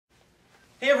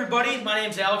Hey everybody, my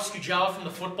name's Alex Kujawa from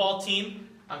the football team.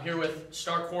 I'm here with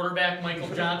star quarterback Michael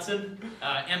Johnson,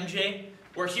 MJ.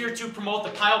 We're here to promote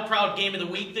the PioProud game of the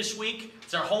week this week.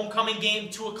 It's our homecoming game,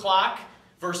 2 o'clock,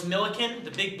 versus Millikin, the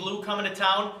Big Blue coming to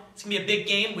town. It's going to be a big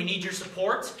game. We need your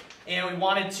support. And we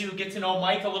wanted to get to know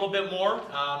Mike a little bit more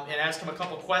and ask him a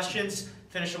couple questions,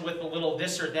 finish it with a little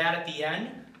this or that at the end.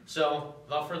 So,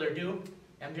 without further ado,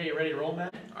 MJ, you ready to roll,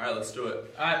 man? All right, let's do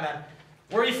it. All right, man.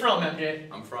 Where are you from, MJ?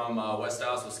 I'm from West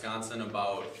Dallas, Wisconsin,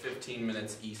 about 15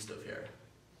 minutes east of here.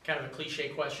 Kind of a cliche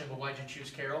question, but why'd you choose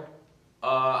Carroll?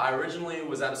 I originally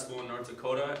was at a school in North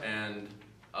Dakota, and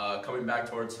coming back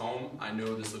towards home, I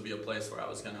knew this would be a place where I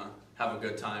was going to have a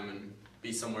good time and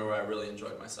be somewhere where I really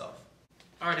enjoyed myself.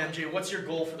 All right, MJ, what's your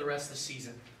goal for the rest of the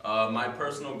season? My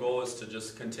personal goal is to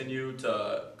just continue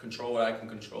to control what I can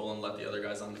control and let the other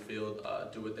guys on the field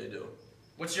do what they do.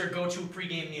 What's your go-to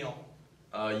pregame meal?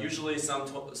 Usually some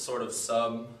sort of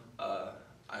sub.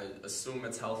 I assume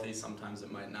it's healthy, sometimes it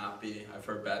might not be. I've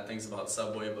heard bad things about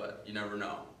Subway, but you never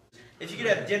know. If you could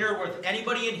have dinner with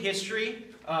anybody in history,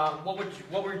 what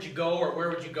would you go, or where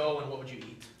would you go, and what would you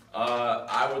eat?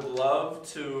 I would love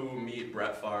to meet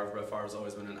Brett Favre. Brett Favre's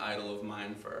always been an idol of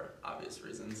mine for obvious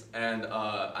reasons. And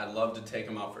I'd love to take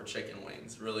him out for chicken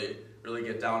wings. Really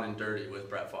get down and dirty with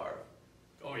Brett Favre.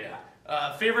 Oh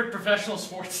yeah. Favorite professional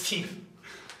sports team?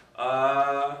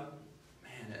 Man,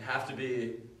 it'd have to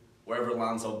be wherever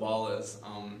Lonzo Ball is.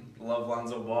 Love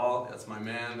Lonzo Ball. That's my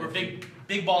man. We're big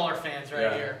baller fans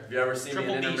right here. If you ever see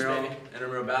Triple me in B's,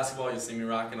 intramural basketball, you see me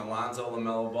rocking a Lonzo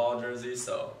LaMelo Ball jersey.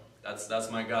 So that's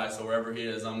my guy. So wherever he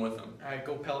is, I'm with him. All right,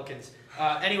 go Pelicans.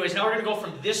 Anyways, now we're gonna go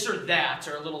from this or that,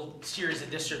 or a little series of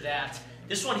this or that.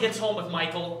 This one hits home with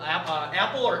Michael.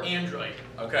 Apple or Android?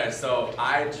 Okay, so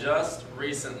I just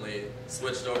recently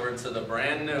switched over to the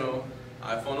brand new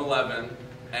iPhone 11,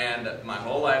 and my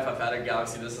whole life I've had a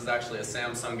Galaxy. This is actually a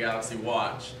Samsung Galaxy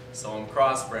Watch, so I'm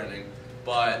cross-branding.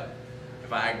 But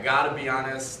if I gotta be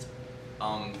honest,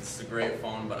 this is a great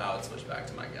phone, but I would switch back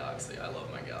to my Galaxy. I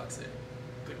love my Galaxy.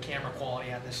 Good camera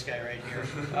quality on this guy right here.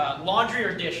 Laundry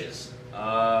or dishes? You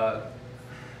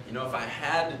know, if I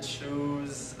had to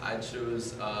choose, I'd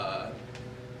choose. I'd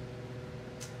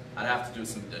have to do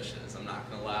some dishes. I'm not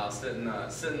gonna lie. I'll sit in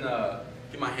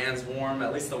get my hands warm.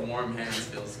 At least the warm hands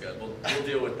feels good. We'll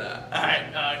deal with that. All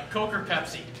right, Coke or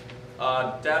Pepsi?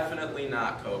 Definitely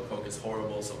not Coke. Coke is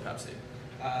horrible, so Pepsi.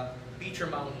 Beach or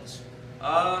mountains?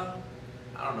 I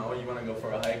don't know. You want to go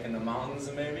for a hike in the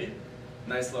mountains, maybe?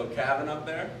 Nice little cabin up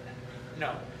there.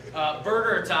 No.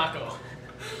 Burger or taco?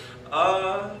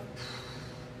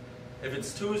 If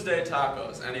it's Tuesday,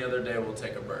 tacos. Any other day, we'll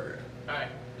take a burger. All right.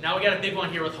 Now we got a big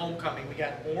one here with homecoming. We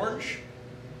got orange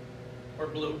or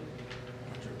blue?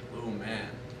 Orange or blue, man.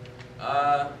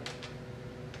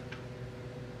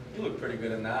 You look pretty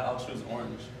good in that. I'll choose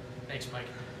orange. Thanks, Mike.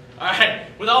 All right.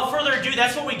 Without further ado,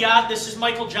 that's what we got. This is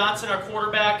Michael Johnson, our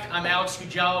quarterback. I'm Alex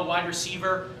Kujawa, wide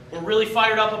receiver. We're really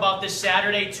fired up about this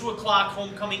Saturday, 2 o'clock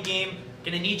homecoming game.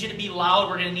 Going to need you to be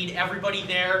loud. We're going to need everybody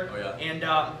there. Oh, yeah. And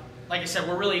like I said,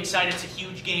 we're really excited. It's a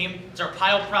huge game. It's our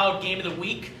PioProud game of the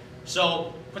week.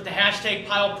 So put the hashtag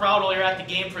PioProud while you're at the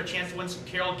game for a chance to win some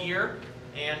Carroll gear.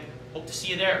 And hope to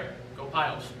see you there. Go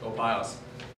Pios. Go Pios.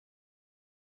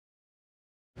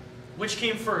 Which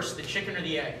came first, the chicken or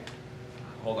the egg?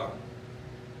 Hold on.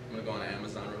 I'm going to go on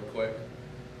Amazon real quick.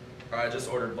 All right, I just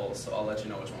ordered both, so I'll let you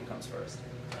know which one comes first.